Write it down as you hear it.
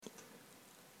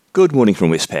Good morning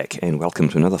from Westpac and welcome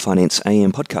to another Finance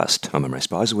AM podcast. I'm Imre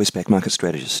Spicer, Westpac market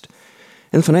strategist.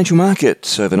 In the financial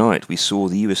markets overnight, we saw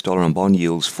the US dollar and bond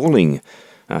yields falling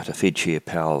after Fed Chair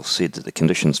Powell said that the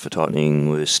conditions for tightening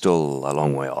were still a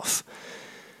long way off.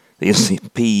 The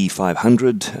S&P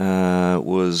 500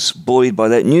 was buoyed by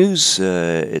that news.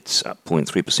 It's up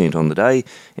 0.3% on the day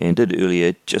and did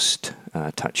earlier just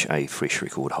touch a fresh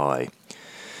record high.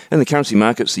 In the currency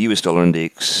markets, the US dollar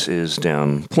index is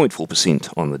down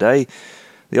 0.4% on the day.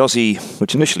 The Aussie,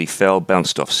 which initially fell,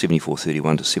 bounced off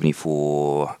 74.31 to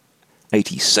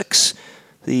 74.86.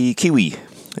 The Kiwi,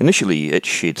 initially it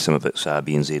shed some of its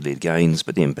RBNZ-led gains,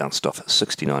 but then bounced off at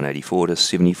 69.84 to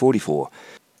 70.44.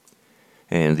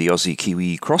 And the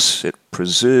Aussie-Kiwi cross, it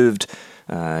preserved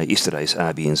yesterday's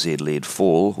RBNZ-led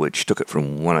fall, which took it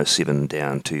from 107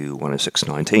 down to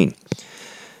 106.19.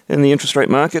 In the interest rate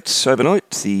markets overnight,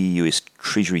 the US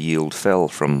Treasury yield fell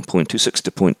from 0.26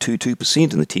 to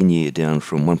 0.22% and the 10-year down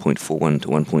from 1.41 to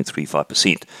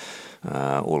 1.35%.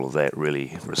 All of that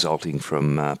really resulting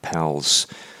from Powell's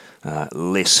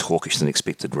less hawkish than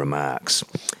expected remarks.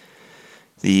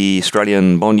 The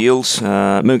Australian bond yields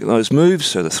mimic those moves,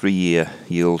 so the 3-year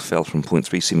yield fell from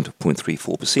 0.37 to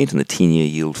 0.34% and the 10-year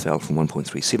yield fell from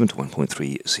 1.37 to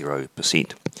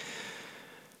 1.30%.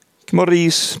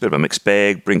 Commodities, a bit of a mixed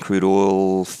bag. Brent crude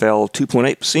oil fell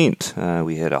 2.8%.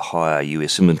 We had a higher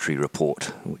US inventory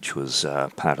report, which was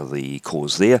part of the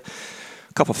cause there.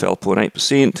 Copper fell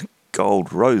 0.8%,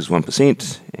 gold rose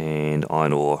 1%, and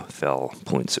iron ore fell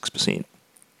 0.6%.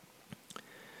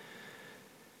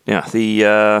 Now, the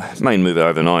main move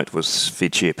overnight was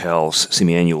Fed Chair Powell's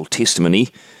semi-annual testimony.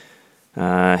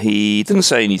 He didn't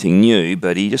say anything new,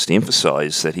 but he just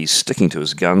emphasised that he's sticking to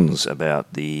his guns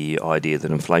about the idea that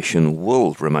inflation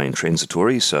will remain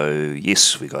transitory. So,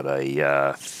 yes, we got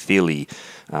a fairly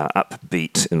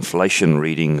upbeat inflation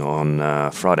reading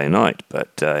on Friday night,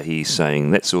 but he's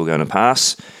saying that's all going to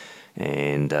pass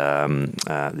and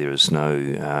there is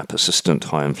no persistent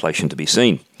high inflation to be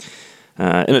seen.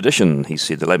 In addition, he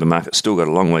said the labour market's still got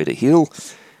a long way to heal,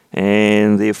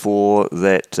 and therefore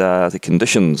that the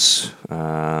conditions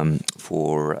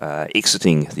for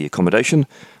exiting the accommodation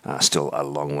are still a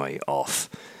long way off.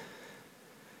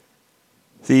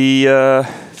 The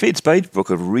Fed's beige book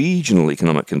of regional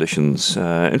economic conditions,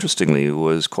 interestingly,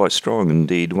 was quite strong,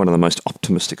 indeed one of the most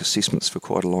optimistic assessments for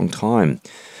quite a long time.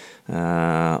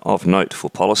 Of note for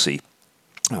policy,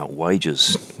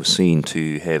 wages were seen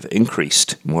to have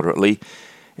increased moderately,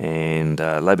 and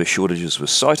labour shortages were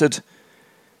cited.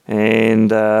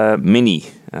 And many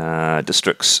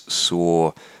districts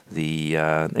saw the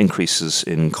increases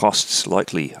in costs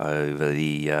likely over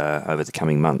the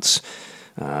coming months.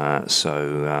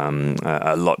 So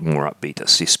a lot more upbeat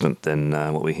assessment than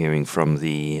what we're hearing from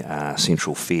the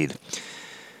Central Fed.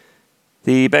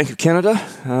 The Bank of Canada,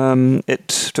 it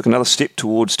took another step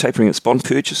towards tapering its bond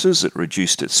purchases. It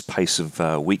reduced its pace of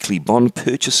weekly bond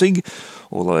purchasing,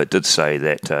 although it did say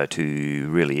that to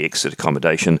really exit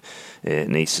accommodation, it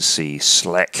needs to see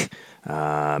slack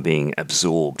being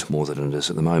absorbed more than it is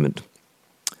at the moment.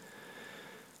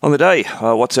 On the day,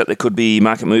 what's out there could be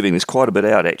market moving. There's quite a bit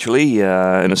out, actually.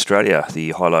 In Australia,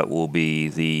 the highlight will be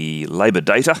the labour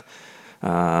data.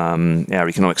 Our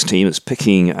economics team is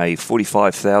picking a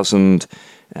 45,000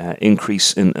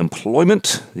 increase in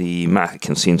employment. The market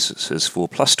consensus is for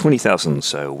plus 20,000,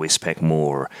 so Westpac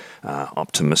more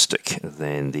optimistic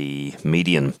than the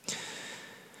median.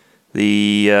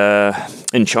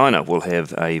 In China, we'll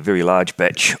have a very large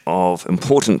batch of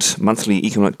important monthly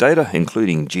economic data,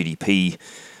 including GDP,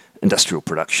 industrial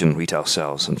production, retail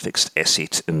sales, and fixed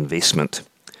asset investment.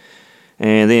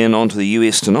 And then on to the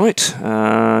US tonight.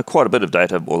 Quite a bit of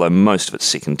data, although most of it's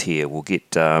second tier. We'll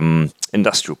get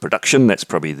industrial production. That's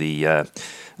probably the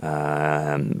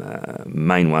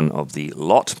main one of the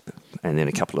lot. And then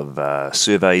a couple of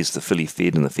surveys, the Philly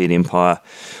Fed and the Fed Empire.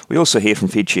 We also hear from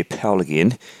Fed Chair Powell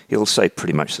again. He'll say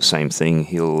pretty much the same thing.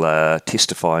 He'll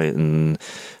testify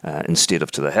instead of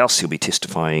to the House, he'll be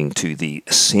testifying to the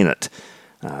Senate.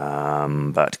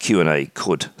 But Q&A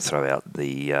could throw out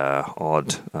the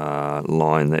odd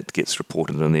line that gets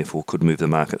reported and therefore could move the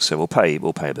market. So we'll pay a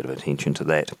bit of attention to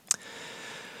that.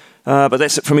 But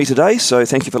that's it from me today. So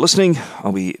thank you for listening.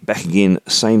 I'll be back again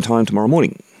same time tomorrow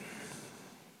morning.